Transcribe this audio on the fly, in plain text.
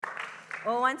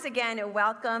Well, once again,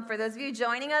 welcome. For those of you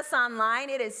joining us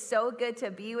online, it is so good to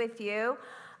be with you.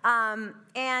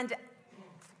 And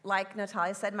like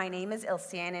Natalia said, my name is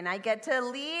Ilcian, and I get to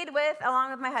lead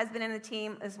along with my husband and the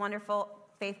team, this wonderful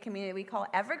faith community we call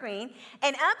Evergreen.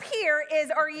 And up here is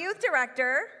our youth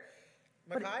director,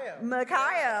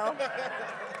 Makaio.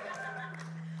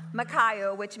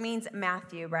 Makaio, which means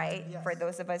Matthew, right? Yes. For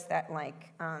those of us that might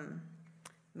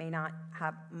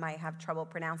have trouble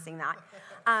pronouncing that.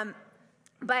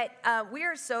 But we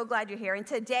are so glad you're here. And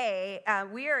today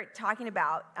we are talking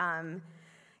about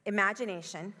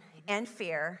imagination and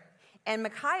fear. And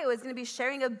Makaio is going to be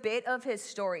sharing a bit of his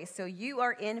story. So you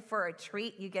are in for a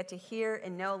treat. You get to hear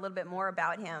and know a little bit more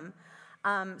about him.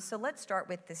 So let's start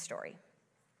with this story.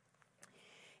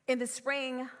 In the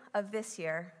spring of this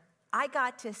year, I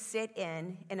got to sit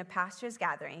in a pastor's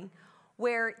gathering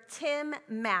where Tim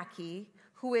Mackey,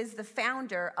 who is the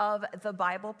founder of the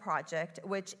Bible Project,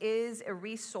 which is a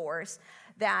resource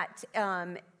that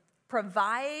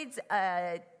provides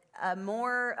a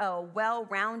more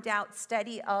well-rounded out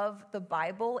study of the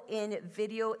Bible in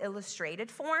video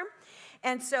illustrated form.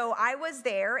 And so I was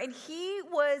there, and he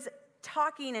was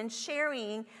talking and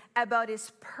sharing about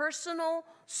his personal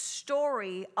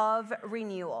story of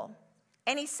renewal.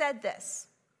 And he said this.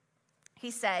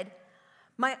 He said,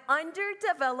 "My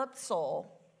underdeveloped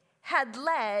soul had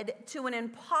led to an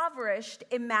impoverished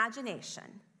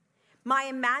imagination. My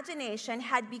imagination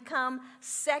had become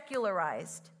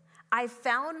secularized. I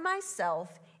found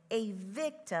myself a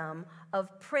victim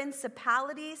of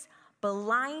principalities,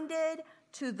 blinded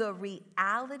to the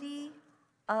reality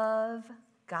of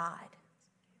God."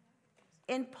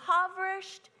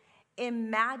 Impoverished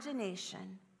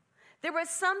imagination. There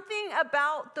was something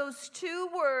about those two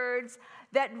words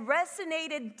that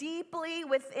resonated deeply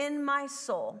within my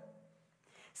soul.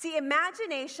 See,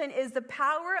 imagination is the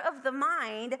power of the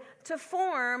mind to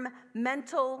form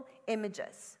mental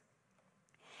images.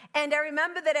 And I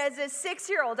remember that as a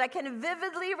 6-year-old, I can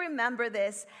vividly remember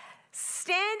this,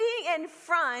 standing in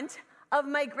front of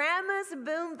my grandma's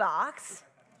boombox.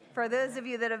 For those of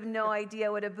you that have no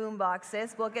idea what a boombox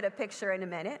is, we'll get a picture in a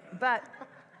minute. But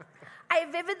I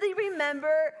vividly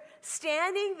remember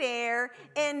standing there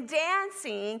and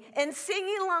dancing and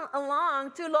singing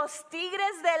along to Los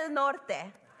Tigres del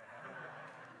Norte.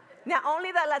 Now,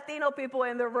 only the Latino people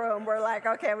in the room were like,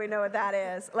 okay, we know what that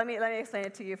is. Let me explain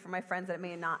it to you for my friends that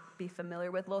may not be familiar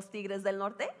with Los Tigres del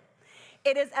Norte.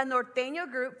 It is a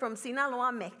norteño group from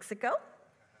Sinaloa, Mexico.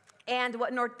 And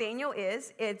what norteño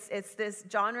is, it's this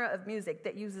genre of music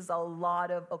that uses a lot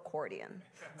of accordion.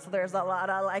 So there's a lot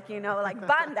of like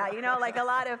banda, like a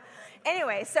lot of,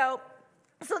 anyway, so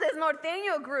this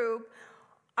norteño group,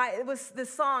 it was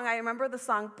this song, I remember the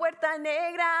song, Puerta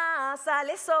Negra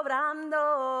sale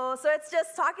sobrando. So it's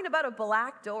just talking about a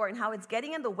black door and how it's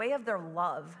getting in the way of their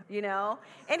love, And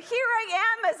here I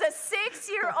am as a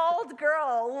 6-year-old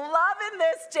girl loving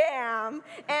this jam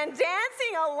and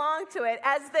dancing along to it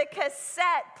as the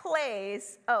cassette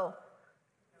plays. Oh,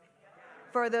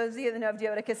 for those of you that know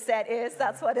what a cassette is,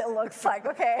 that's what it looks like,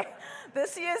 okay?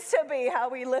 This used to be how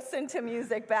we listened to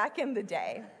music back in the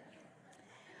day.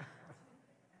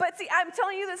 But see, I'm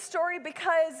telling you this story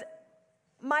because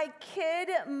my kid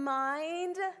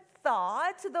mind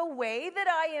thought the way that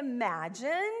I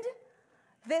imagined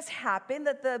this happened,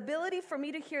 that the ability for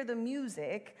me to hear the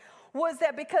music was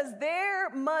that because there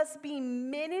must be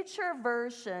miniature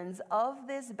versions of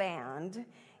this band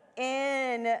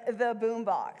in the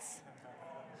boombox.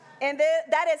 And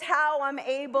that is how I'm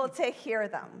able to hear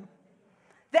them.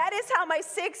 That is how my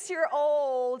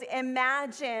 6-year-old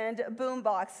imagined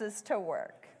boomboxes to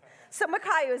work. So,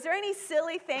 Makaio, is there any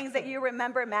silly things that you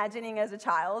remember imagining as a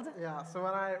child? Yeah, so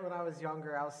when I was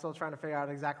younger, I was still trying to figure out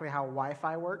exactly how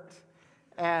Wi-Fi worked.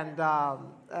 And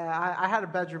I had a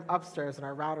bedroom upstairs, and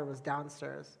our router was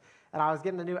downstairs. And I was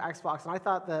getting a new Xbox, and I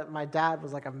thought that my dad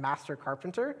was like a master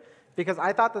carpenter, because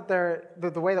I thought that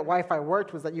the way that Wi-Fi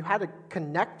worked was that you had to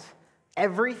connect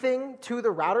everything to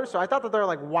the router. So I thought that there were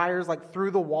like wires like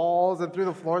through the walls and through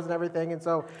the floors and everything. And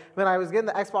so when I was getting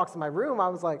the Xbox in my room, I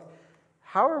was like,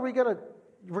 how are we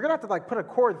we're gonna have to like put a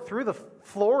cord through the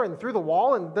floor and through the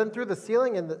wall and then through the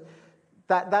ceiling, and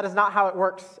that is not how it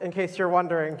works, in case you're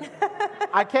wondering.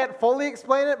 I can't fully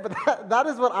explain it, but that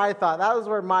is what I thought. That was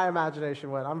where my imagination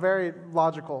went. I'm very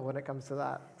logical when it comes to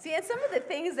that. See, and some of the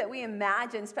things that we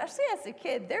imagine, especially as a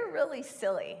kid, they're really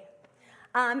silly.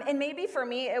 And maybe for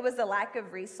me, it was the lack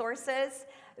of resources.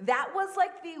 That was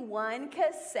like the one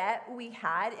cassette we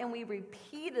had, and we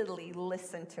repeatedly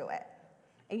listened to it.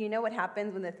 And you know what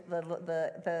happens when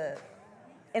the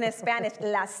In Spanish,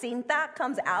 la cinta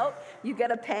comes out. You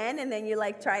get a pen, and then you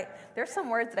like try. There's some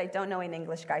words that I don't know in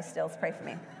English, guys. Still, pray for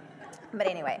me. But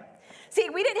anyway, see,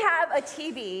 we didn't have a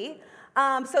TV,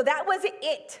 so that was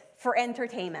it for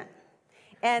entertainment.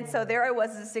 And so there I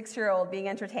was, a 6-year-old being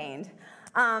entertained.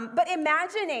 But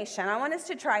imagination, I want us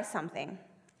to try something.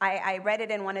 I read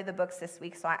it in one of the books this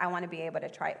week, so I want to be able to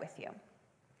try it with you.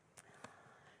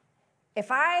 If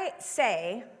I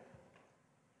say,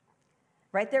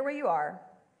 right there where you are,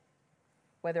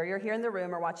 whether you're here in the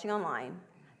room or watching online,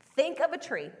 think of a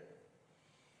tree.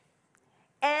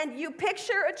 And you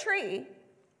picture a tree,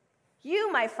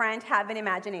 you, my friend, have an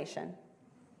imagination.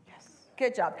 Yes.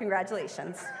 Good job.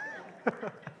 Congratulations.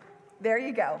 There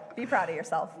you go. Be proud of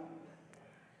yourself.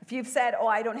 If you've said, oh,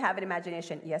 I don't have an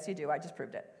imagination, yes, you do. I just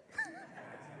proved it.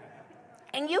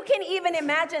 And you can even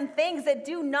imagine things that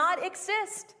do not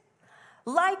exist,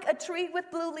 like a tree with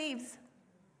blue leaves.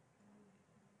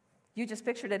 You just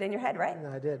pictured it in your head, right?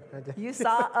 No, I did. You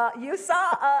saw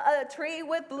a tree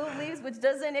with blue leaves, which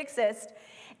doesn't exist.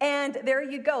 And there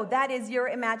you go. That is your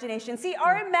imagination. See,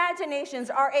 our imaginations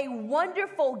are a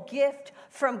wonderful gift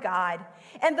from God.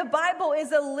 And the Bible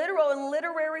is a literal and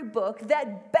literary book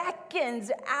that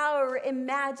beckons our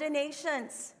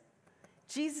imaginations.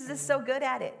 Jesus is so good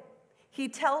at it. He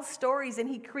tells stories and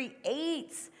he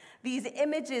creates these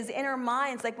images in our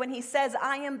minds. Like when he says,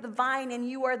 I am the vine and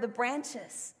you are the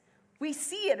branches. We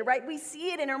see it, right? We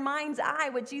see it in our mind's eye,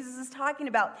 what Jesus is talking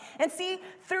about. And see,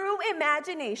 through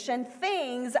imagination,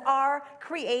 things are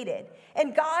created.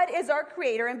 And God is our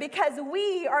creator. And because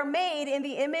we are made in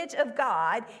the image of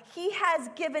God, he has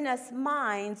given us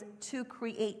minds to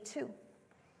create too.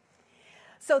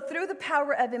 So through the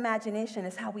power of imagination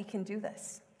is how we can do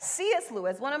this. C.S.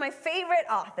 Lewis, one of my favorite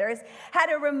authors,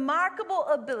 had a remarkable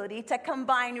ability to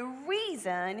combine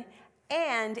reason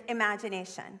and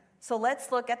imagination. So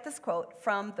let's look at this quote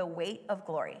from The Weight of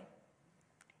Glory.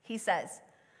 He says,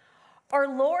 our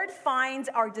Lord finds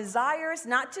our desires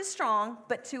not too strong,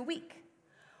 but too weak.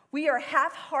 We are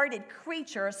half-hearted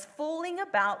creatures fooling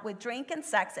about with drink and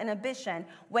sex and ambition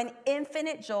when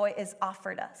infinite joy is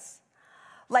offered us.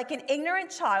 Like an ignorant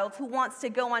child who wants to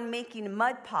go on making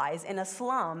mud pies in a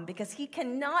slum because he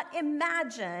cannot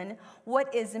imagine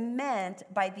what is meant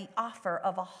by the offer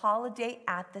of a holiday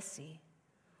at the sea.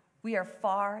 We are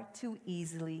far too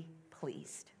easily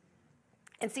pleased.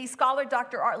 And see, scholar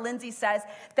Dr. Art Lindsay says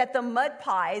that the mud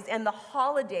pies and the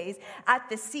holidays at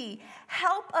the sea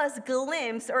help us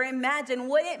glimpse or imagine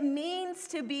what it means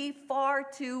to be far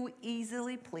too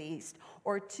easily pleased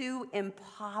or too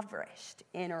impoverished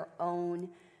in our own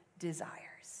desires.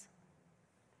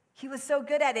 He was so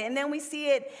good at it. And then we see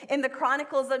it in the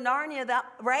Chronicles of Narnia,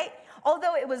 right?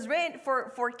 Although it was written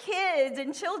for kids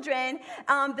and children,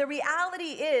 the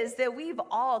reality is that we've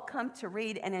all come to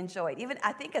read and enjoy it. Even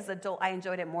I think as an adult, I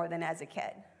enjoyed it more than as a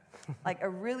kid. Like I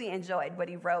really enjoyed what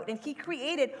he wrote. And he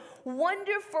created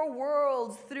wonderful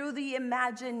worlds through the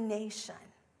imagination.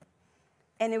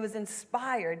 And it was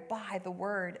inspired by the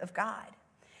Word of God.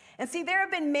 And see, there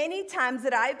have been many times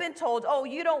that I've been told, oh,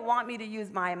 you don't want me to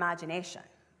use my imagination.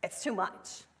 It's too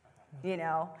much, you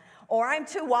know, or I'm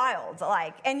too wild,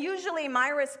 like. And usually my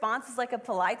response is like a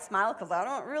polite smile because I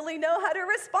don't really know how to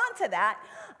respond to that.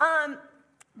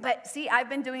 But see, I've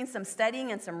been doing some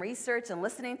studying and some research and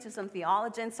listening to some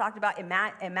theologians talk about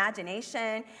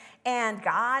imagination and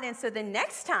God. And so the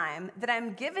next time that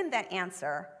I'm given that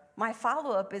answer, my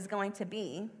follow-up is going to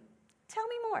be, tell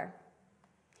me more.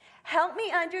 Help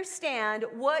me understand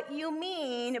what you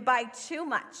mean by too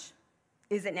much.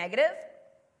 Is it negative?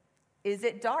 Is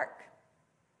it dark?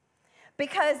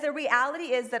 Because the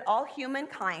reality is that all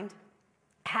humankind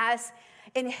has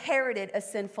inherited a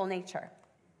sinful nature,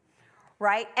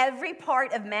 right? Every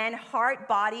part of man, heart,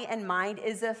 body, and mind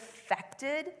is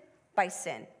affected by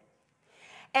sin.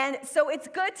 And so it's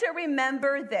good to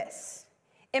remember this.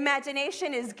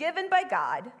 Imagination is given by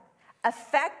God,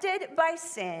 affected by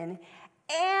sin,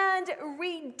 and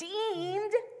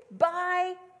redeemed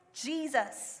by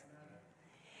Jesus.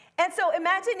 And so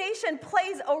imagination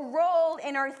plays a role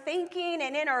in our thinking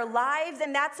and in our lives,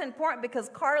 and that's important because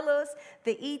Carlos,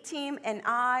 the E-Team, and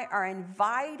I are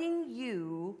inviting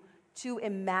you to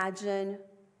imagine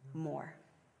more.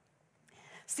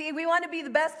 See, we want to be the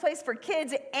best place for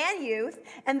kids and youth,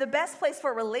 and the best place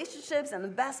for relationships, and the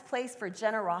best place for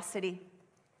generosity.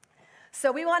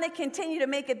 So we want to continue to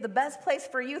make it the best place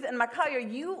for youth. And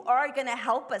Makaio, you are going to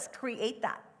help us create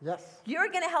that. Yes. You're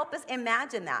going to help us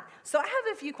imagine that. So I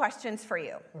have a few questions for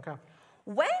you. Okay.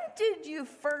 When did you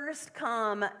first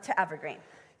come to Evergreen?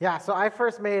 Yeah, so I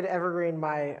first made Evergreen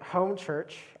my home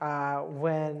church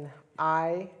when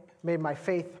I made my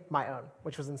faith my own,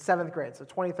 which was in 7th grade, so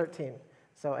 2013.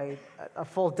 So a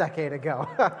full decade ago.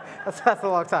 that's a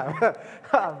long time.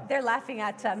 They're laughing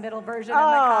at middle version of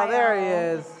Makaio. Oh, there he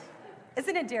is.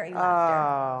 Isn't it daring laughter?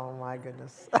 Oh, my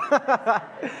goodness.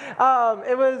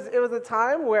 It was a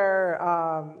time where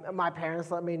my parents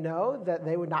let me know that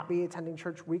they would not be attending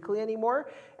church weekly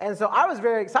anymore. And so I was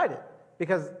very excited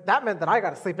because that meant that I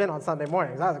got to sleep in on Sunday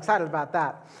mornings. I was excited about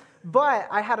that. But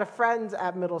I had a friend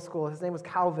at middle school. His name was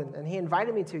Calvin, and he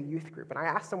invited me to a youth group. And I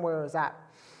asked him where it was at.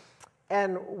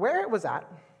 And where it was at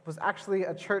was actually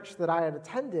a church that I had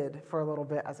attended for a little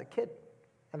bit as a kid.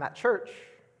 And that church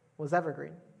was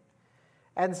Evergreen.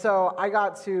 And so I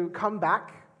got to come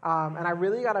back, and I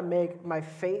really got to make my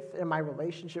faith and my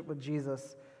relationship with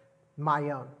Jesus my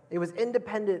own. It was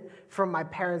independent from my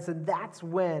parents, and that's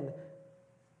when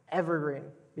Evergreen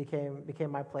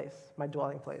became my place, my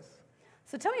dwelling place.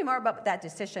 So tell me more about that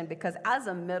decision, because as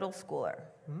a middle schooler,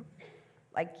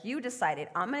 like you decided,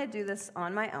 I'm going to do this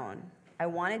on my own. I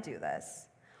want to do this.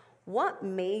 What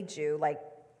made you, like,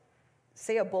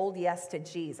 say a bold yes to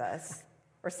Jesus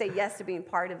or say yes to being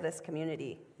part of this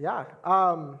community? Yeah,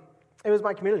 it was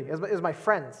my community. It was my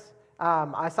friends.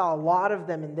 I saw a lot of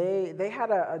them, and they had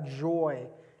a joy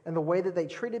in the way that they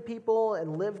treated people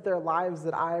and lived their lives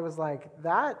that I was like,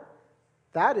 that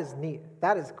is neat.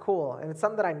 That is cool. And it's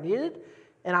something that I needed,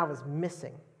 and I was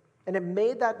missing. And it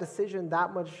made that decision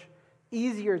that much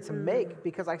easier to make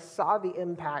because I saw the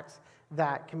impact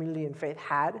that community and faith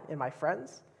had in my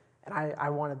friends, and I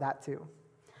wanted that too.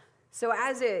 So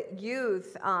as a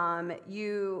youth,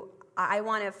 I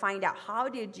want to find out, how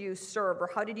did you serve or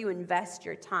how did you invest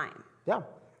your time? Yeah.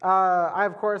 I,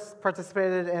 of course,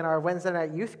 participated in our Wednesday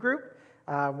night youth group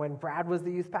when Brad was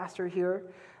the youth pastor here.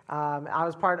 I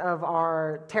was part of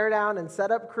our teardown and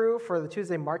setup crew for the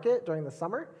Tuesday market during the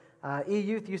summer.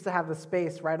 E-Youth used to have the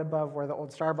space right above where the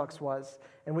old Starbucks was.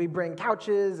 And we bring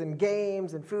couches and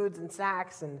games and foods and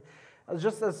snacks. And it was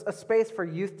just a space for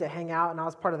youth to hang out, and I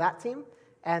was part of that team.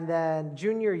 And then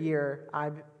junior year,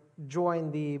 I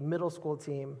joined the middle school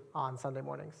team on Sunday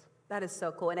mornings. That is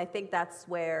so cool, and I think that's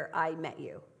where I met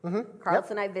you. Mm-hmm.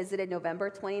 Carlos and I visited November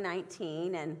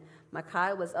 2019, and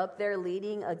Makaio was up there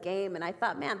leading a game, and I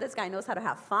thought, man, this guy knows how to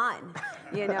have fun.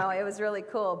 You know, it was really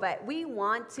cool. But we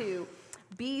want to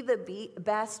be the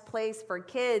best place for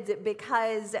kids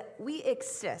because we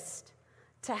exist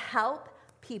to help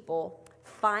people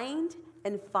find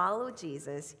and follow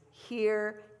Jesus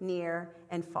here, near,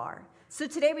 and far. So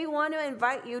today we want to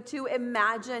invite you to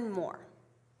imagine more.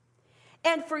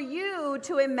 And for you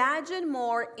to imagine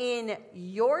more in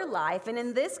your life and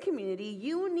in this community,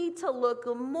 you need to look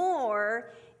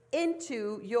more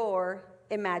into your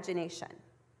imagination.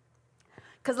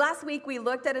 Because last week we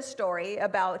looked at a story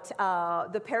about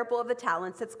the parable of the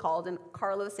talents, it's called, and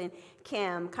Carlos and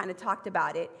Kim kind of talked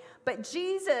about it. But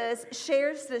Jesus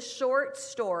shares this short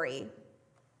story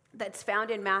that's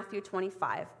found in Matthew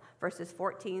 25, verses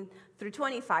 14 through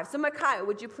 25. So Makaio,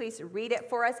 would you please read it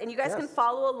for us? And you guys can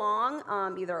follow along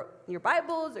either in your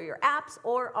Bibles or your apps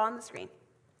or on the screen.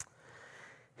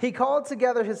 He called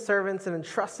together his servants and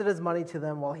entrusted his money to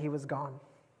them while he was gone.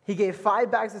 He gave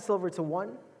 5 bags of silver to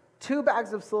one, 2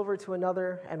 bags of silver to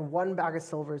another, and 1 bag of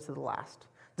silver to the last,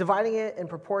 dividing it in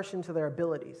proportion to their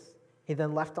abilities. He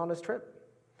then left on his trip.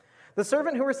 The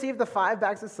servant who received the 5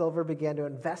 bags of silver began to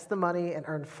invest the money and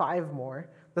earned 5 more.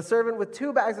 The servant with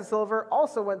 2 bags of silver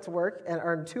also went to work and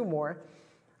earned 2 more.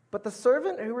 But the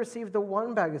servant who received the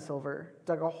 1 bag of silver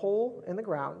dug a hole in the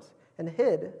ground and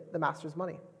hid the master's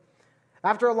money.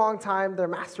 After a long time, their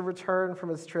master returned from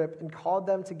his trip and called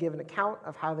them to give an account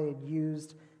of how they had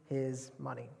used his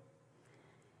money.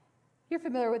 You're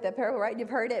familiar with that parable, right? You've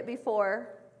heard it before.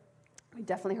 We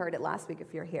definitely heard it last week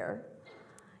if you're here.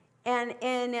 And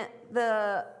in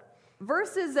the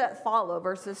verses that follow,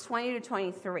 verses 20 to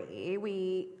 23,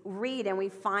 we read and we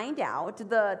find out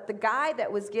the guy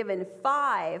that was given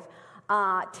 5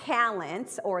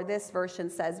 talents, or this version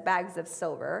says bags of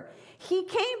silver, he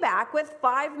came back with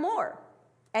 5 more.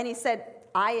 And he said,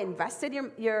 I invested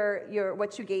your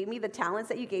what you gave me, the talents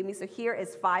that you gave me, so here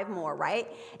is 5 more, right?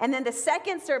 And then the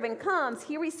second servant comes,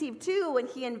 he received 2, and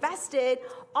he invested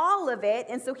all of it,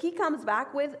 and so he comes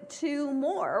back with 2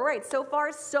 more. All right, so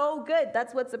far, so good.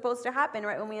 That's what's supposed to happen,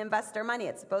 right? When we invest our money,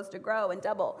 it's supposed to grow and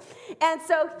double. And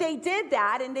so they did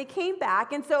that, and they came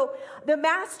back, and so the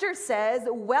master says,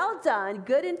 well done,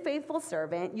 good and faithful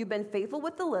servant. You've been faithful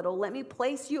with the little. Let me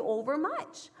place you over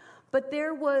much. But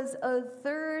there was a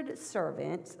third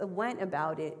servant that went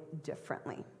about it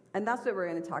differently. And that's what we're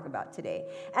going to talk about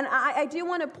today. And I do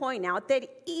want to point out that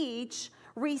each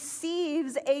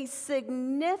receives a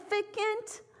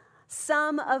significant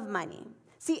sum of money.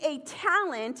 See, a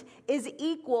talent is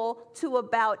equal to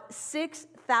about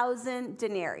 6,000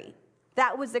 denarii.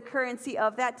 That was the currency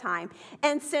of that time.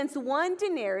 And since 1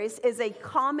 denarius is a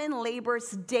common laborer's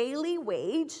daily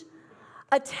wage,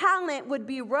 a talent would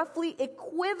be roughly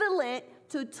equivalent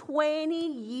to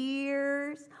 20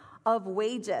 years of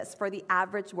wages for the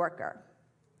average worker.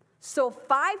 So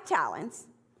 5 talents,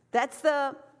 that's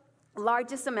the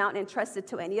largest amount entrusted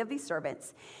to any of these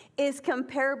servants, is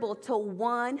comparable to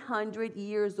 100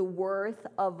 years worth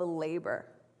of labor.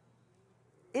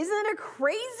 Isn't it a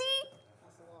crazy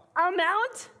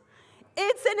amount?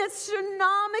 It's an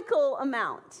astronomical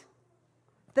amount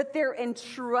that they're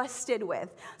entrusted with.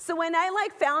 So when I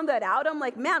found that out, I'm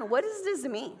like, man, what does this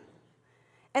mean?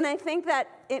 And I think that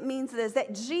it means this,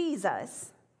 that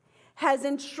Jesus has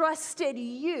entrusted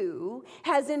you,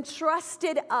 has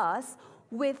entrusted us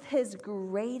with his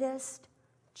greatest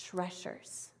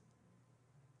treasures.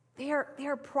 They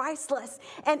are priceless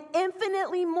and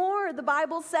infinitely more, the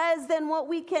Bible says, than what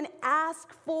we can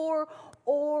ask for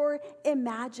or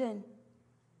imagine.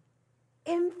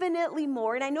 Infinitely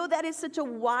more. And I know that is such a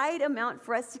wide amount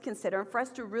for us to consider and for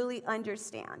us to really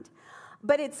understand.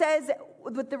 But it says,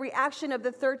 with the reaction of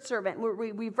the third servant,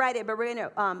 we've read it, but we're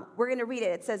going to read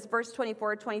it. It says, verse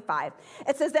 24 or 25.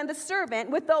 It says, then the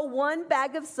servant with the 1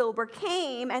 bag of silver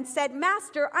came and said,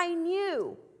 Master, I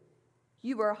knew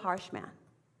you were a harsh man.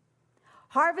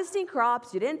 Harvesting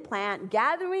crops you didn't plant,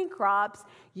 gathering crops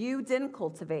you didn't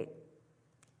cultivate.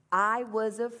 I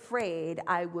was afraid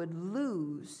I would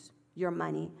lose your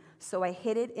money, so I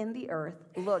hid it in the earth.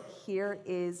 Look, here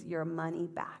is your money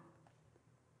back.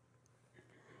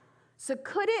 So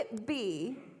could it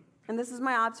be, and this is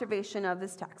my observation of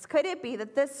this text, could it be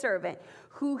that this servant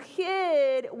who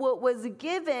hid what was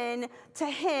given to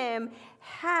him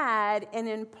had an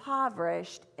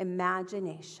impoverished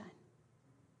imagination?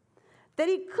 That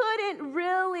he couldn't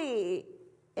really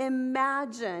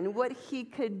imagine what he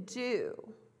could do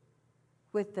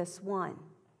with this 1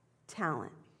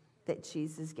 talent that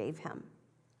Jesus gave him.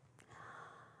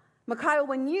 Makaio,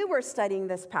 when you were studying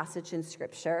this passage in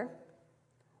Scripture,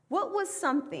 what was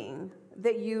something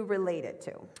that you related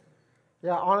to?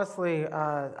 Yeah, honestly,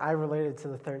 I related to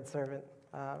the third servant.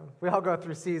 We all go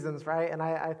through seasons, right? And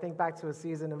I think back to a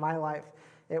season in my life.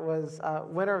 It was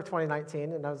winter of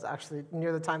 2019, and I was actually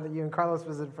near the time that you and Carlos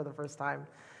visited for the first time.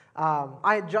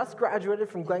 I had just graduated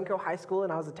from Glencoe High School,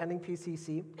 and I was attending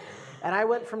PCC. And I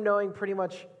went from knowing pretty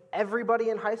much everybody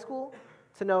in high school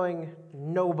to knowing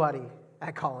nobody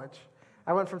at college.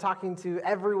 I went from talking to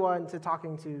everyone to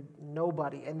talking to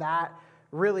nobody, and that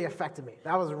really affected me.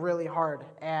 That was really hard.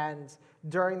 And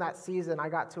during that season, I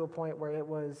got to a point where it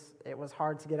was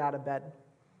hard to get out of bed.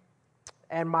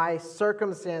 And my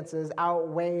circumstances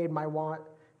outweighed my want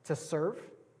to serve.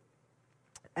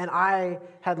 And I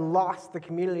had lost the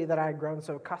community that I had grown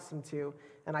so accustomed to,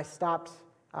 and I stopped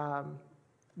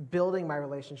building my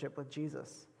relationship with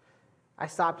Jesus. I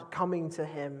stopped coming to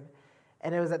him.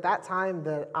 And it was at that time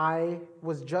that I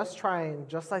was just trying,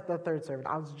 just like the third servant,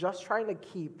 I was just trying to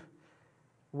keep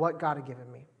what God had given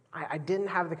me. I didn't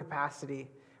have the capacity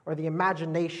or the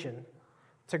imagination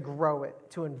to grow it,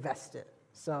 to invest it.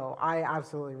 So I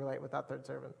absolutely relate with that third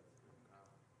servant.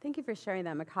 Thank you for sharing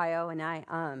that, Makaio.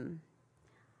 And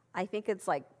I think it's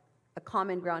like a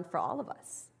common ground for all of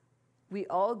us. We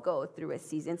all go through a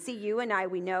season. See, you and I,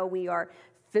 we know we are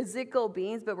physical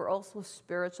beings, but we're also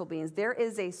spiritual beings. There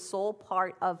is a soul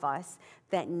part of us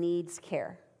that needs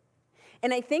care.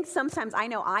 And I think sometimes, I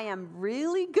know I am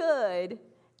really good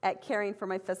at caring for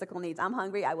my physical needs. I'm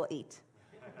hungry, I will eat.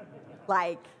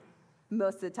 Like,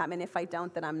 most of the time. And if I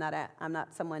don't, then I'm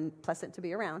not someone pleasant to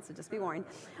be around, so just be warned.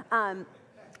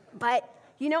 But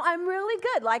I'm really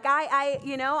good. Like,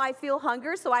 I feel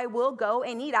hunger, so I will go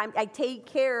and eat. I take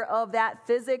care of that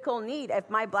physical need. If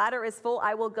my bladder is full,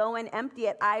 I will go and empty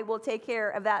it. I will take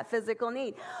care of that physical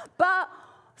need. But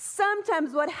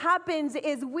sometimes what happens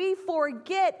is we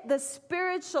forget the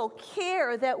spiritual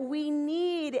care that we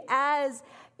need as,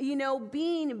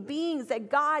 being beings that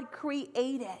God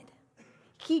created.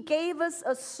 He gave us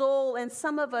a soul, and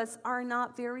some of us are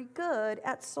not very good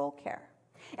at soul care.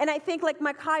 And I think, like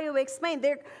Makaio explained,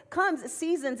 there comes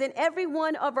seasons in every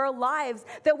one of our lives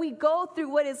that we go through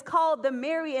what is called the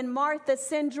Mary and Martha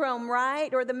syndrome,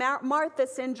 right? Or the Martha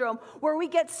syndrome, where we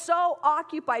get so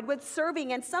occupied with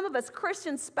serving, and some of us,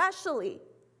 Christians especially,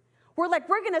 we're like,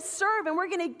 we're going to serve and we're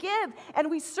going to give, and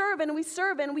we serve and we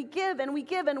serve and we give and we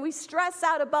give, and we stress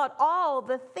out about all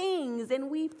the things,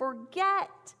 and we forget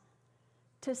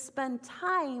to spend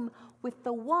time with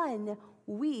the one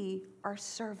we are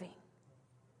serving.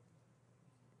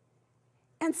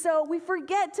 And so we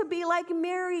forget to be like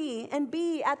Mary and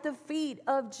be at the feet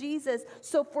of Jesus.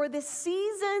 So for the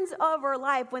seasons of our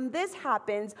life, when this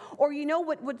happens, or you know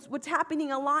what's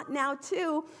happening a lot now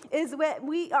too, is that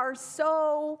we are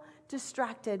so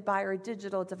distracted by our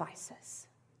digital devices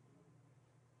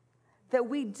that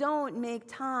we don't make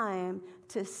time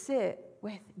to sit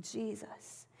with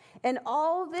Jesus. And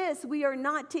all this, we are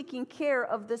not taking care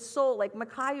of the soul, like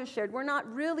Makaio shared. We're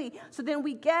not really. So then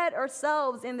we get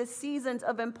ourselves in the seasons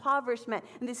of impoverishment,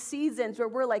 in the seasons where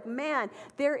we're like, man,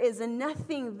 there is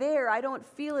nothing there. I don't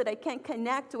feel it. I can't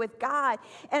connect with God.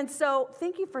 And so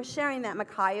thank you for sharing that,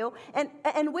 Makaio.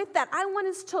 And with that, I want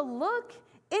us to look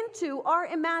into our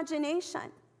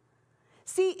imagination.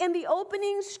 See, in the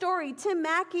opening story, Tim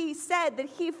Mackey said that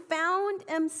he found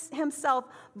himself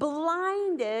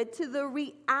blinded to the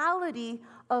reality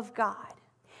of God.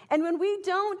 And when we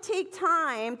don't take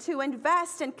time to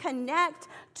invest and connect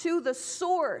to the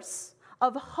source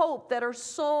of hope that our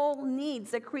soul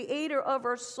needs, the creator of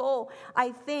our soul,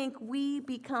 I think we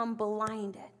become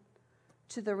blinded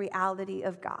to the reality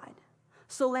of God.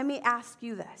 So let me ask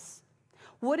you this.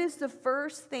 What is the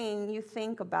first thing you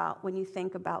think about when you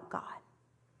think about God?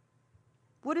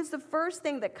 What is the first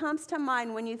thing that comes to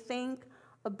mind when you think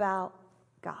about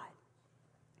God?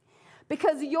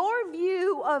 Because your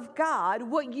view of God,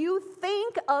 what you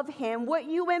think of him, what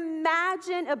you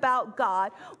imagine about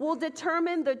God, will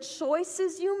determine the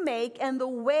choices you make and the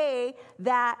way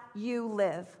that you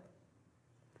live.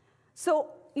 So,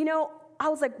 I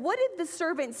was like, what did the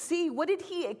servant see? What did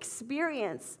he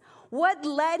experience? What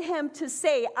led him to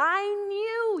say, I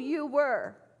knew you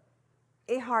were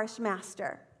a harsh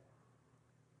master?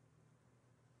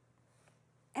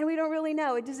 And we don't really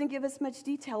know. It doesn't give us much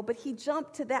detail, but he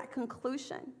jumped to that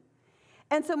conclusion.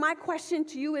 And so my question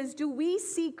to you is, do we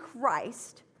see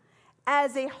Christ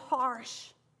as a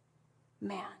harsh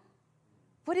man?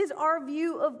 What is our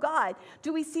view of God?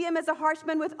 Do we see him as a harsh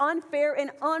man with unfair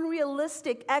and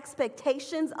unrealistic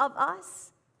expectations of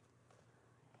us?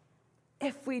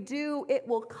 If we do, it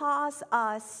will cause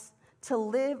us to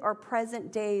live our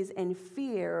present days in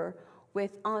fear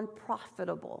with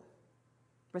unprofitable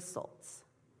results.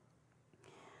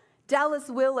 Dallas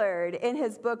Willard, in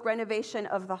his book, Renovation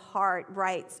of the Heart,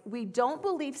 writes, we don't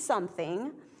believe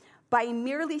something by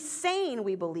merely saying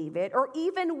we believe it, or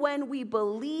even when we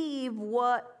believe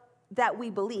that we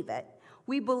believe it.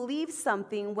 We believe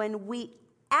something when we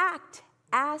act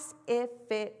as if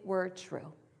it were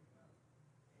true.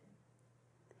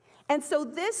 And so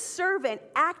this servant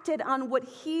acted on what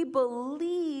he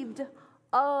believed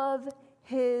of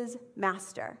his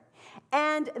master.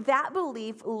 And that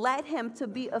belief led him to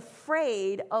be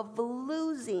afraid of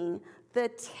losing the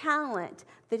talent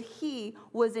that he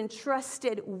was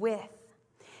entrusted with.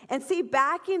 And see,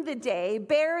 back in the day,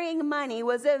 bearing money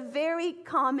was a very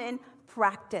common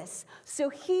practice. So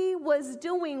he was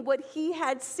doing what he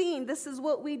had seen. This is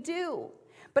what we do.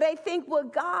 But I think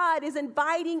what God is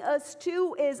inviting us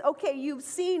to is, okay, you've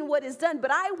seen what is done,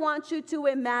 but I want you to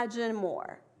imagine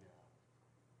more.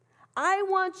 I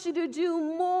want you to do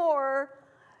more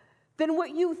than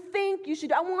what you think you should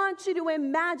do. I want you to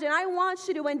imagine. I want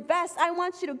you to invest. I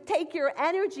want you to take your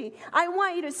energy. I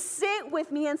want you to sit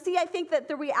with me and see. I think that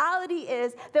the reality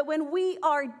is that when we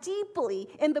are deeply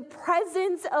in the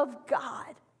presence of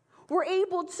God, we're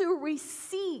able to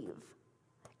receive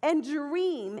and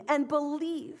dream and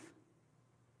believe.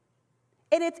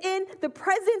 And it's in the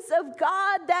presence of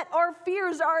God that our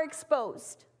fears are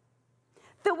exposed.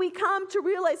 That we come to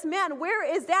realize, man, where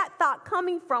is that thought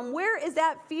coming from? Where is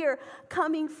that fear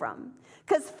coming from?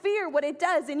 Because fear, what it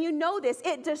does, and you know this,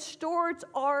 it distorts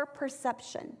our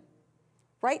perception,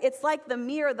 right? It's like the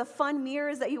mirror, the fun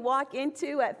mirrors that you walk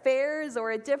into at fairs or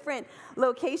at different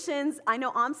locations. I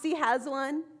know OMSI has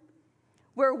one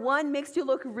where one makes you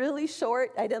look really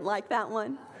short. I didn't like that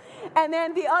one. And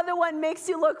then the other one makes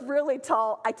you look really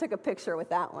tall. I took a picture with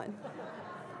that one.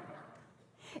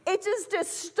 It just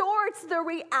distorts the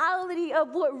reality of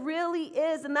what really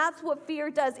is, and that's what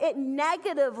fear does. It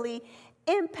negatively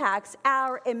impacts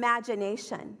our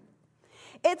imagination.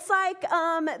 It's like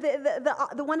one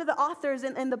of the authors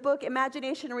in the book,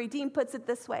 Imagination Redeemed, puts it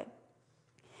this way.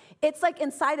 It's like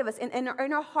inside of us, in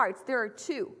our hearts, there are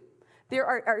two. There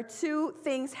are two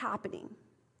things happening.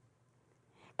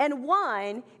 And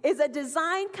one is a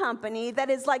design company that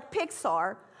is like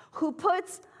Pixar, who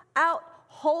puts out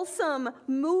wholesome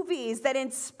movies that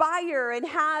inspire and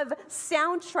have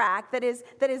soundtrack that is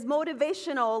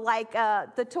motivational, like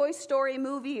the Toy Story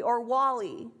movie or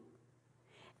WALL-E.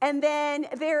 And then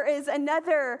there is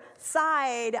another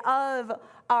side of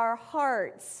our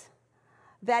hearts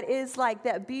that is like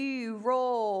that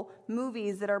B-roll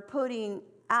movies that are putting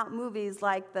out movies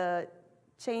like the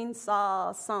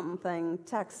Chainsaw something,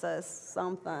 Texas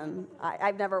something.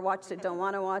 I've never watched it, don't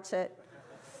want to watch it.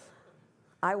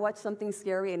 I watch something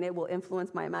scary and it will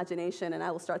influence my imagination and I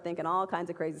will start thinking all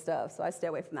kinds of crazy stuff. So I stay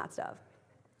away from that stuff.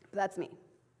 But that's me.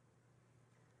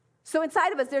 So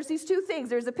inside of us, there's these two things.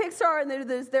 There's a Pixar and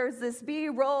there's this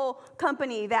B-roll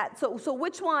company that, so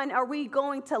which one are we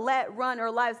going to let run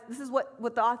our lives? This is what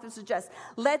the author suggests.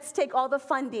 Let's take all the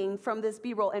funding from this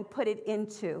B-roll and put it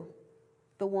into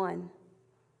the one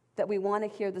that we want to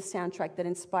hear the soundtrack that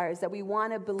inspires, that we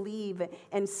want to believe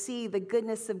and see the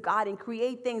goodness of God and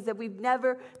create things that we've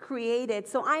never created.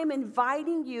 So I am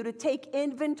inviting you to take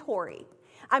inventory.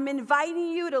 I'm inviting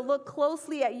you to look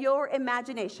closely at your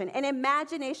imagination, an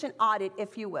imagination audit,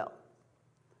 if you will.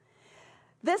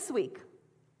 This week,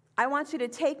 I want you to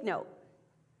take note,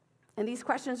 and these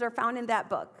questions are found in that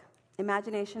book,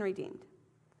 Imagination Redeemed.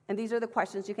 And these are the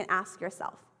questions you can ask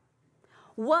yourself.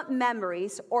 What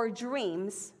memories or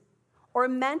dreams or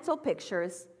mental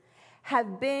pictures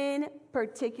have been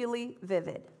particularly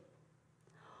vivid?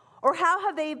 Or how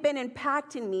have they been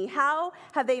impacting me? How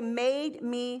have they made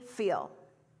me feel?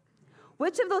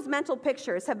 Which of those mental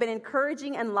pictures have been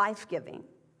encouraging and life-giving?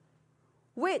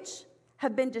 Which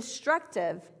have been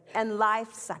destructive and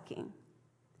life-sucking?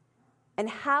 And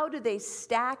how do they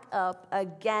stack up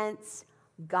against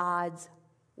God's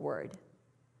word?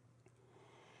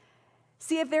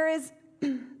 See, if there is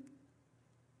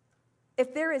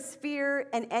fear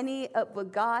in any of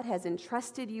what God has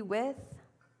entrusted you with,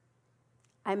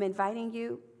 I'm inviting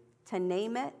you to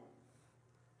name it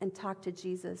and talk to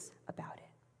Jesus about it.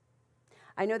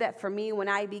 I know that for me, when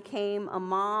I became a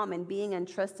mom and being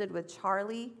entrusted with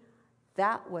Charlie,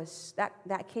 that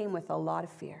came with a lot of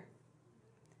fear.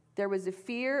 There was a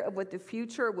fear of what the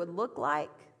future would look like.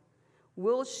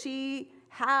 Will she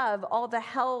have all the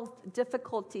health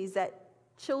difficulties that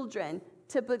children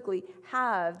typically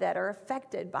have that are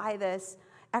affected by this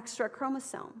extra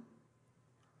chromosome?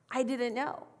 I didn't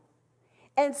know.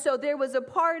 And so there was a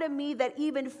part of me that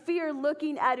even feared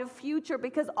looking at a future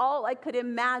because all I could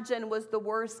imagine was the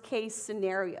worst case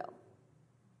scenario.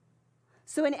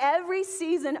 So in every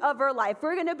season of our life,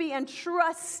 we're going to be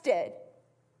entrusted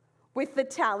with the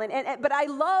talent. But I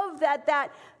love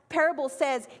that parable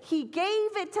says he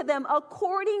gave it to them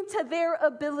according to their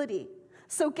ability.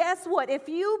 So guess what? If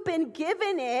you've been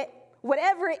given it,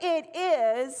 whatever it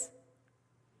is,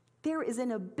 there is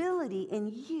an ability in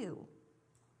you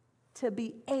to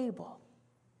be able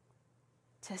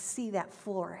to see that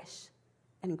flourish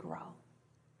and grow.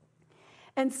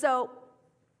 And so,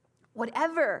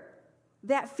 whatever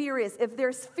that fear is, if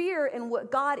there's fear in what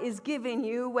God is giving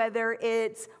you, whether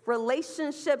it's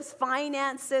relationships,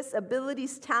 finances,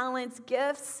 abilities, talents,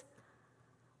 gifts,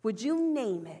 would you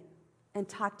name it and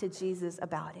talk to Jesus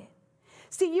about it?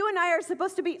 See, you and I are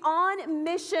supposed to be on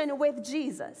mission with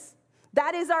Jesus.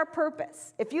 That is our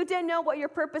purpose. If you didn't know what your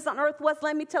purpose on earth was,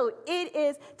 let me tell you, it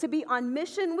is to be on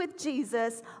mission with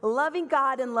Jesus, loving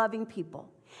God and loving people.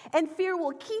 And fear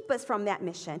will keep us from that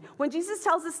mission. When Jesus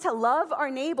tells us to love our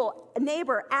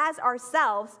neighbor as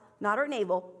ourselves, not our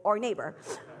navel, our neighbor,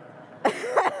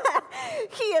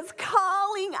 he is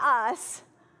calling us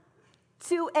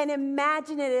to an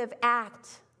imaginative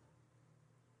act.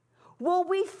 Will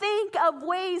we think of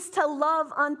ways to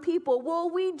love on people? Will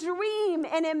we dream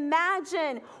and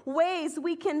imagine ways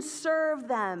we can serve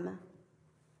them?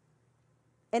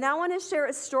 And I want to share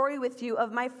a story with you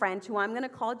of my friend, who I'm going to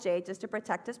call Jay just to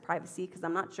protect his privacy because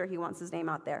I'm not sure he wants his name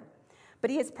out there.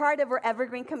 But he is part of our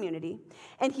Evergreen community,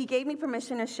 and he gave me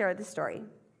permission to share the story.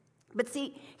 But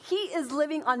see, he is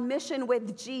living on mission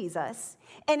with Jesus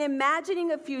and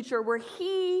imagining a future where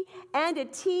he and a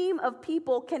team of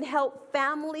people can help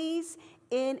families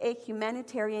in a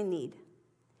humanitarian need.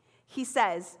 He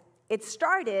says it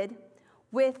started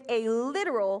with a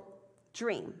literal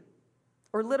dream,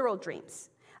 or literal dreams,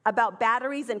 about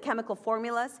batteries and chemical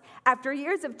formulas. After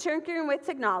years of tinkering with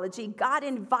technology, God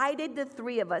invited the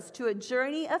three of us to a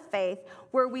journey of faith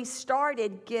where we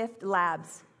started gift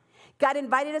labs. God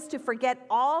invited us to forget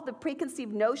all the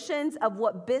preconceived notions of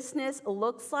what business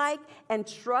looks like and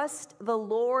trust the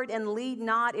Lord and lead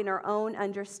not in our own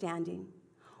understanding.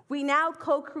 We now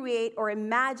co-create or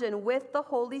imagine with the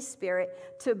Holy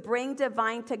Spirit to bring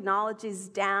divine technologies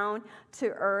down to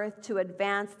earth to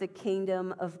advance the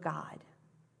kingdom of God.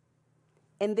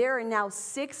 And there are now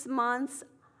 6 months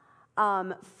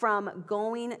from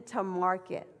going to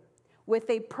market with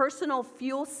a personal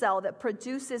fuel cell that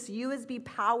produces USB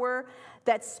power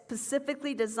that's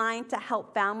specifically designed to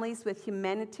help families with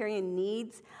humanitarian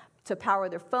needs to power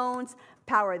their phones,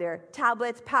 power their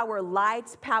tablets, power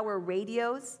lights, power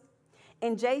radios.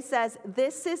 And Jay says,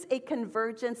 this is a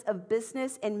convergence of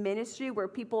business and ministry where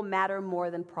people matter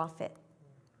more than profit.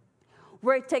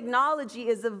 Where technology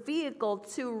is a vehicle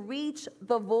to reach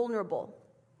the vulnerable.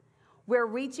 Where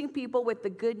reaching people with the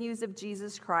good news of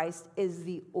Jesus Christ is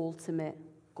the ultimate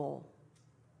goal.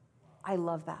 I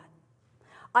love that.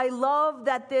 I love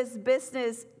that this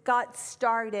business got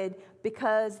started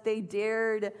because they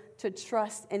dared to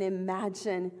trust and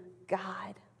imagine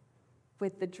God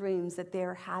with the dreams that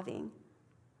they're having.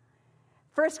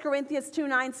 1 Corinthians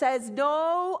 2:9 says,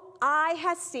 no eye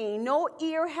has seen, no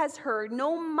ear has heard,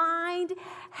 no mind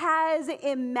has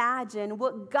imagined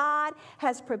what God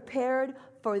has prepared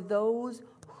for those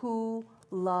who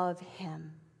love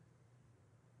him.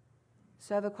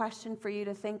 So I have a question for you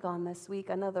to think on this week,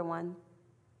 another one.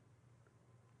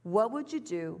 What would you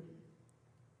do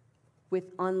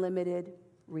with unlimited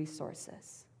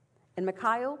resources? And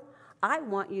Makaio, I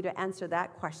want you to answer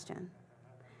that question.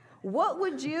 What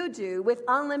would you do with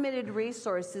unlimited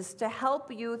resources to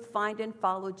help youth find and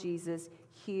follow Jesus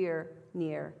here,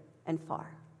 near, and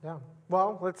far? Yeah.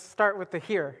 Well, let's start with the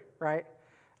here, right?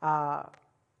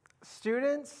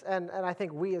 Students, and I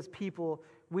think we as people,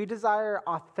 we desire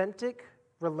authentic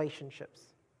relationships.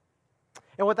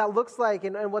 And what that looks like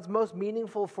and what's most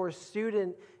meaningful for a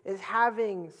student is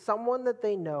having someone that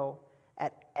they know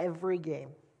at every game,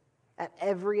 at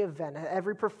every event, at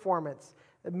every performance,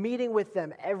 meeting with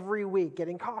them every week,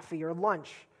 getting coffee or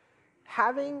lunch,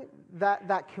 having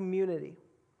that community,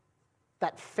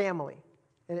 that family.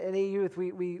 In a youth,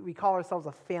 we call ourselves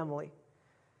a family.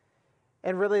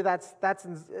 And really that's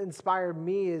inspired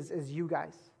me is you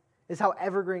guys, is how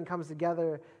Evergreen comes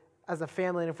together as a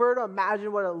family. And if we were to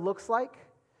imagine what it looks like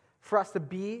for us to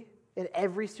be in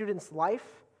every student's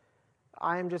life,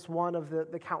 I am just one of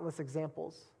the countless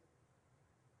examples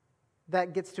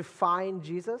that gets to find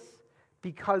Jesus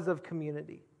because of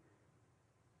community.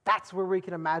 That's where we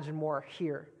can imagine more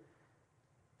here,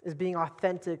 is being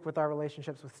authentic with our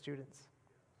relationships with students.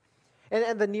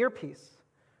 And the near piece,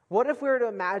 what if we were to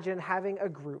imagine having a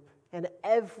group in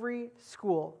every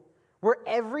school where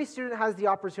every student has the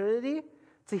opportunity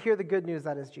to hear the good news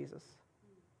that is Jesus?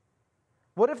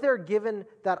 What if they're given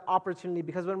that opportunity?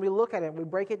 Because when we look at it, we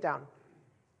break it down.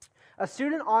 A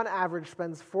student on average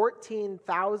spends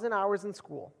 14,000 hours in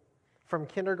school from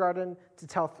kindergarten to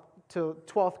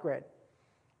 12th grade.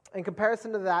 In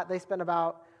comparison to that, they spend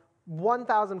about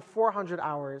 1,400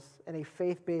 hours in a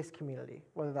faith-based community,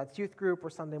 whether that's youth group or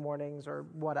Sunday mornings or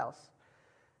what else.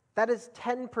 That is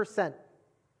 10%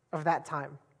 of that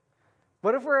time.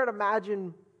 What if we were to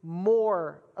imagine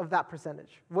more of that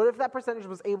percentage? What if that percentage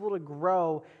was able to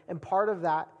grow, and part of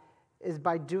that is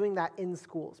by doing that in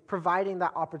schools, providing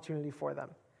that opportunity for them?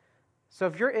 So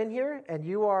if you're in here and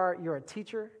you're a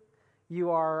teacher, you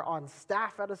are on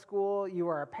staff at a school, you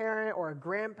are a parent or a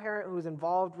grandparent who's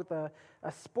involved with a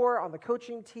sport on the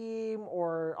coaching team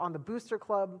or on the booster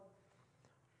club,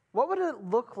 what would it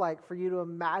look like for you to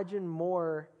imagine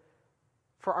more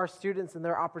for our students and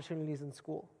their opportunities in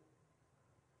school?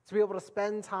 To be able to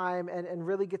spend time and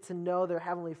really get to know their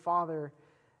Heavenly Father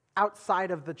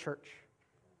outside of the church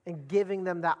and giving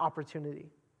them that opportunity.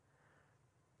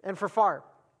 And for FAR,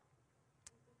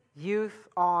 Youth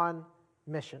on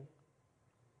Mission.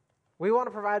 We want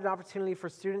to provide an opportunity for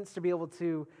students to be able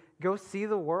to go see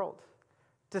the world,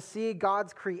 to see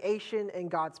God's creation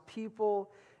and God's people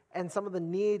and some of the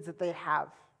needs that they have,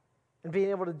 and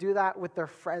being able to do that with their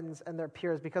friends and their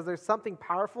peers, because there's something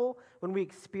powerful when we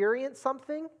experience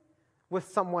something with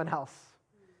someone else.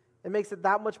 It makes it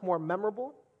that much more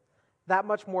memorable, that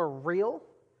much more real,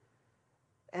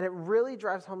 and it really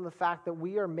drives home the fact that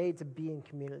we are made to be in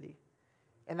community.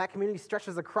 And that community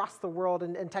stretches across the world,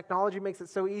 and technology makes it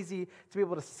so easy to be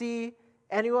able to see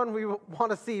anyone we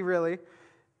want to see, really.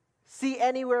 See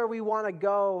anywhere we want to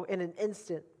go in an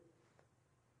instant.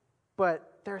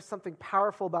 But there's something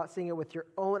powerful about seeing it with your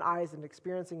own eyes and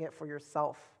experiencing it for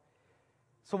yourself.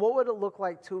 So what would it look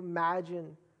like to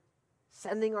imagine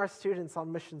sending our students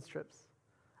on mission trips,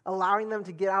 allowing them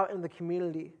to get out in the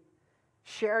community,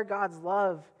 share God's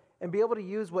love, and be able to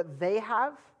use what they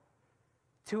have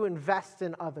to invest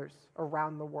in others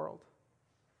around the world?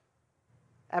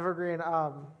 Evergreen,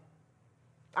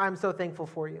 I'm so thankful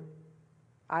for you.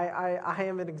 I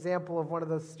am an example of one of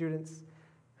those students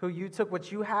who you took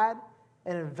what you had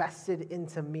and invested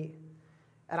into me.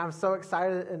 And I'm so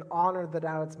excited and honored that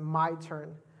now it's my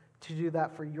turn to do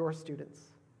that for your students,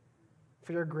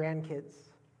 for your grandkids.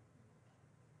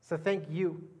 So thank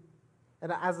you.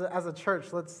 And as a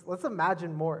church, let's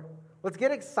imagine more. Let's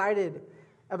get excited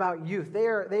about youth. They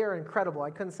are incredible. I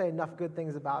couldn't say enough good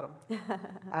things about them.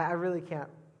 I really can't.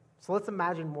 So let's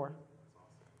imagine more.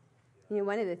 You know,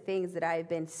 one of the things that I've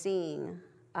been seeing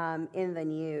in the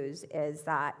news is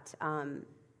that,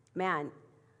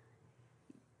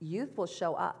 youth will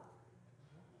show up.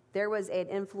 There was an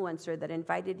influencer that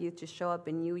invited youth to show up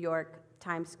in New York,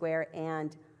 Times Square,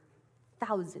 and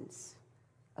thousands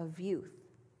of youth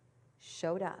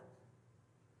showed up.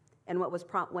 And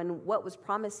when what was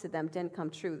promised to them didn't come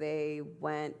true, they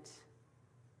went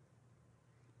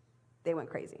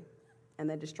crazy, and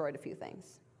they destroyed a few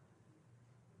things.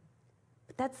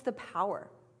 But that's the power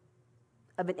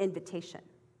of an invitation.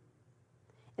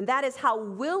 And that is how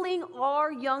willing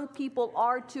our young people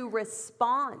are to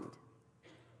respond.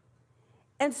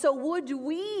 And so would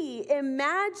we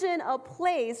imagine a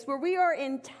place where we are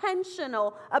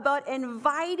intentional about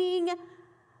inviting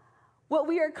what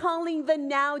we are calling the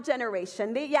now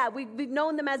generation? We've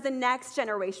known them as the next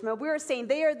generation, but we're saying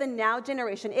they are the now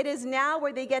generation. It is now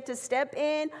where they get to step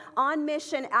in on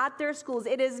mission at their schools.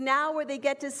 It is now where they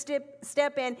get to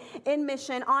step in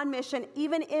mission, on mission,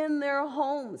 even in their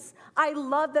homes. I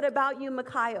love that about you,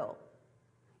 Makaio.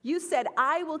 You said,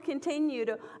 I will continue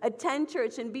to attend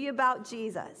church and be about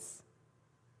Jesus.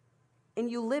 And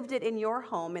you lived it in your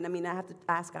home. And I have to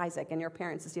ask Isaac and your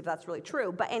parents to see if that's really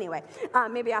true. But anyway,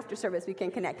 maybe after service we can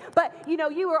connect. But,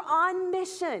 you were on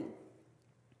mission.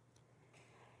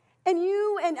 And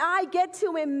you and I get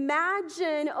to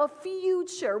imagine a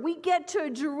future. We get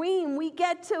to dream. We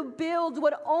get to build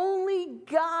what only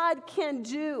God can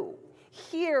do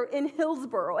here in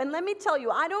Hillsboro. And let me tell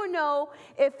you, I don't know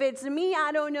if it's me,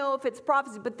 I don't know if it's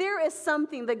prophecy, but there is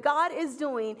something that God is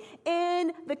doing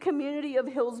in the community of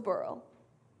Hillsboro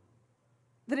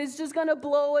that is just going to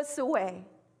blow us away.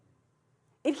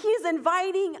 And He's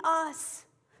inviting us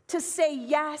to say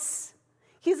yes.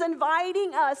 He's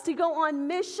inviting us to go on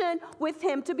mission with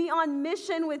Him, to be on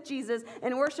mission with Jesus.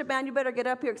 And worship band, you better get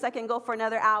up here because I can go for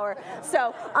another hour.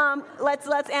 So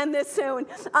let's end this soon.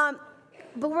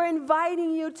 But we're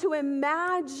inviting you to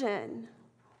imagine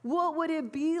what would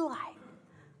it be like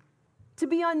to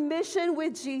be on mission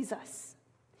with Jesus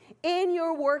in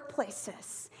your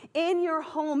workplaces, in your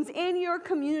homes, in your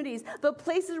communities, the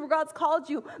places where God's called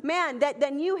you. Man, that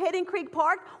new Hidden Creek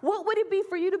Park, what would it be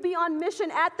for you to be on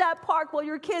mission at that park while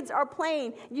your kids are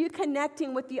playing, you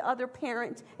connecting with the other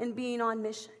parent and being on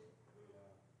mission?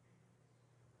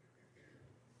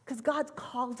 Because God's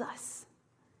called us.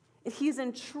 And He's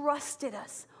entrusted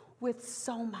us with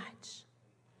so much.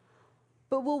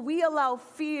 But will we allow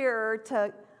fear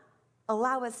to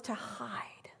allow us to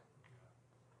hide?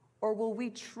 Or will we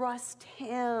trust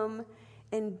Him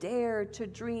and dare to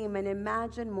dream and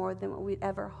imagine more than what we'd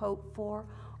ever hoped for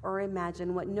or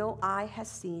imagine, what no eye has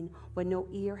seen, what no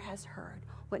ear has heard,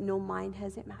 what no mind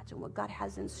has imagined, what God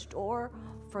has in store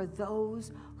for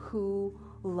those who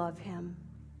love Him?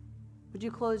 Would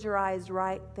you close your eyes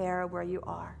right there where you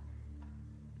are?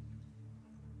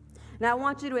 Now, I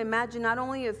want you to imagine not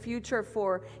only a future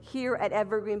for here at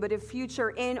Evergreen, but a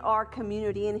future in our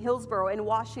community, in Hillsboro, in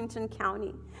Washington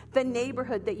County, the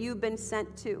neighborhood that you've been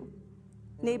sent to,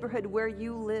 neighborhood where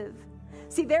you live.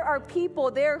 See, there are people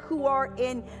there who are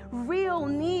in real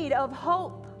need of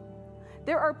hope.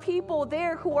 There are people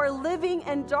there who are living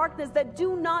in darkness that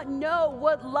do not know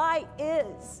what light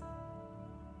is.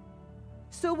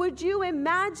 So would you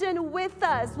imagine with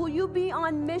us? Will you be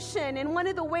on mission? And one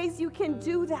of the ways you can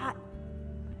do that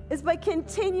is by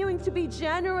continuing to be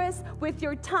generous with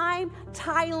your time,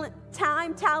 talent,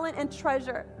 and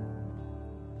treasure.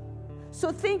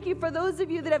 So thank you for those of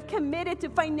you that have committed to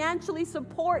financially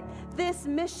support this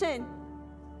mission.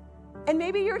 And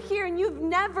maybe you're here and you've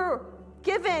never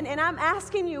given, and I'm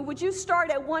asking you, would you start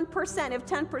at 1% if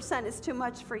 10% is too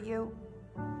much for you?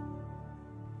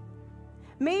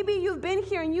 Maybe you've been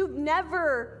here and you've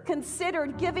never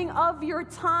considered giving of your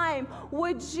time.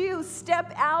 Would you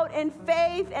step out in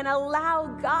faith and allow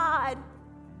God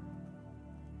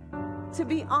to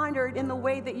be honored in the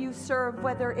way that you serve,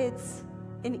 whether it's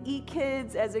in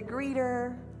eKids, as a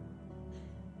greeter,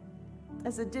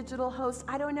 as a digital host?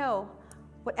 I don't know.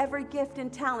 Whatever gift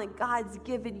and talent God's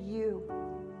given you.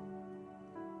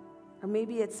 Or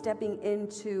maybe it's stepping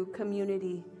into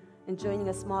community and joining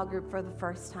a small group for the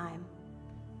first time.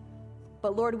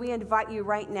 But Lord, we invite you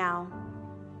right now.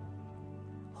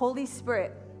 Holy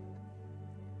Spirit,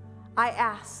 I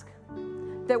ask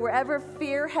that wherever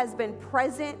fear has been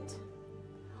present,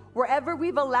 wherever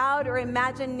we've allowed our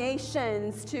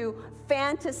imaginations to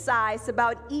fantasize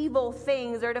about evil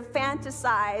things or to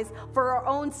fantasize for our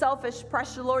own selfish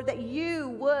pressure, Lord, that you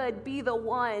would be the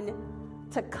one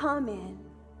to come in.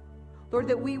 Lord,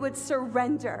 that we would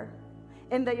surrender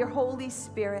and that your Holy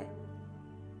Spirit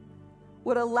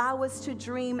would allow us to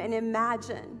dream and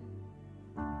imagine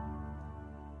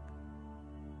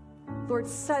Lord,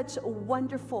 such a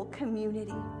wonderful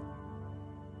community.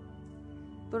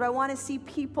 Lord, I want to see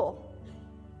people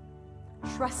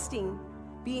trusting,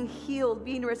 being healed,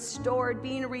 being restored,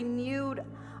 being renewed.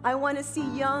 I want to see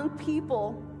young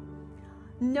people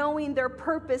knowing their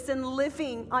purpose and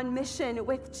living on mission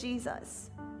with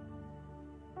Jesus.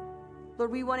 Lord,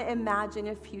 we want to imagine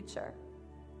a future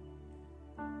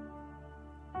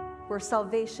where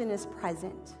salvation is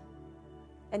present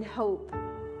and hope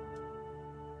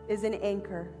is an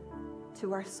anchor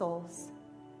to our souls.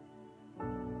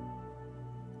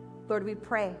 Lord, we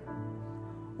pray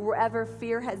wherever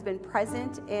fear has been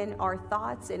present in our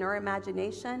thoughts, in our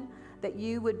imagination, that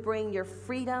you would bring your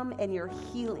freedom and your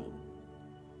healing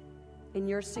and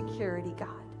your security, God.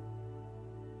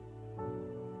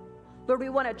 Lord, we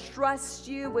want to trust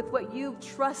you with what you've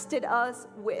trusted us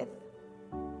with.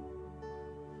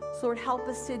 So Lord, help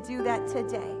us to do that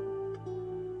today.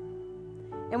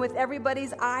 And with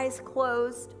everybody's eyes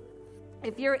closed,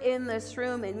 if you're in this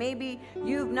room and maybe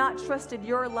you've not trusted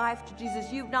your life to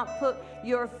Jesus, you've not put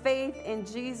your faith in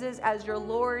Jesus as your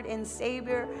Lord and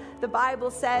Savior, the Bible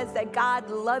says that God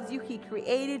loves you. He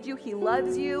created you. He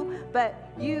loves you. But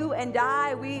you and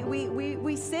I,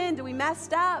 we sinned. We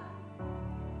messed up.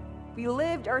 We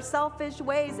lived our selfish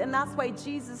ways, and that's why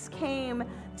Jesus came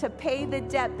to pay the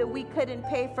debt that we couldn't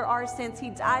pay for our sins. He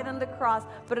died on the cross,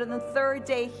 but on the third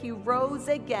day, he rose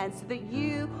again so that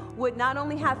you would not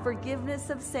only have forgiveness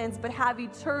of sins, but have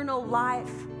eternal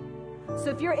life. So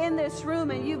if you're in this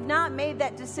room and you've not made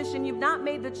that decision, you've not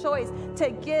made the choice to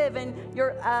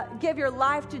give your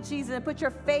life to Jesus and put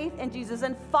your faith in Jesus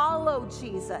and follow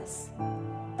Jesus,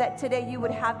 that today you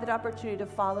would have that opportunity to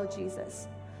follow Jesus.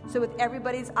 So with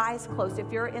everybody's eyes closed,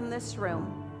 if you're in this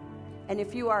room and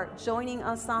if you are joining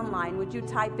us online, would you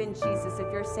type in Jesus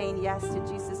if you're saying yes to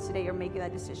Jesus today or making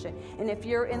that decision? And if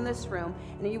you're in this room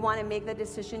and you want to make that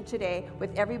decision today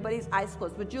with everybody's eyes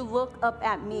closed, would you look up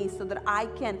at me so that I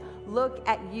can look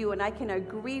at you and I can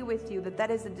agree with you that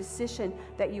that is a decision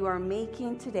that you are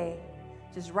making today?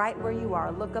 Just right where you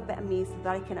are, look up at me so that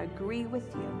I can agree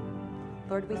with you.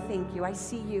 Lord, we thank you. I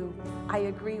see you. I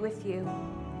agree with you.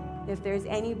 If there's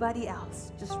anybody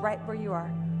else, just right where you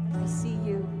are, I see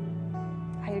you.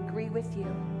 I agree with you.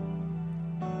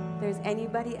 If there's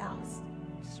anybody else,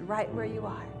 just right where you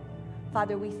are.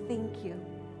 Father, we thank you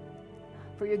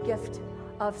for your gift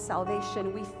of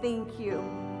salvation. We thank you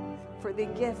for the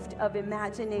gift of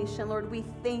imagination. Lord, we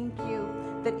thank you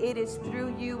that it is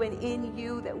through you and in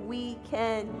you that we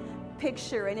can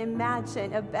picture and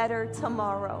imagine a better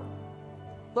tomorrow.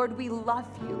 Lord, we love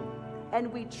you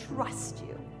and we trust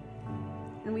you.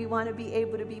 And we want to be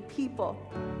able to be people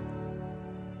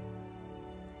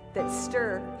that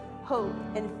stir hope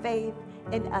and faith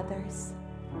in others.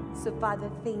 So, Father,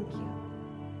 thank you.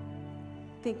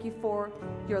 Thank you for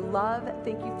your love.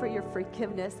 Thank you for your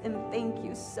forgiveness. And thank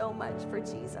you so much for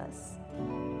Jesus.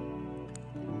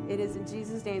 It is in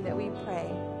Jesus' name that we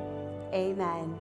pray. Amen.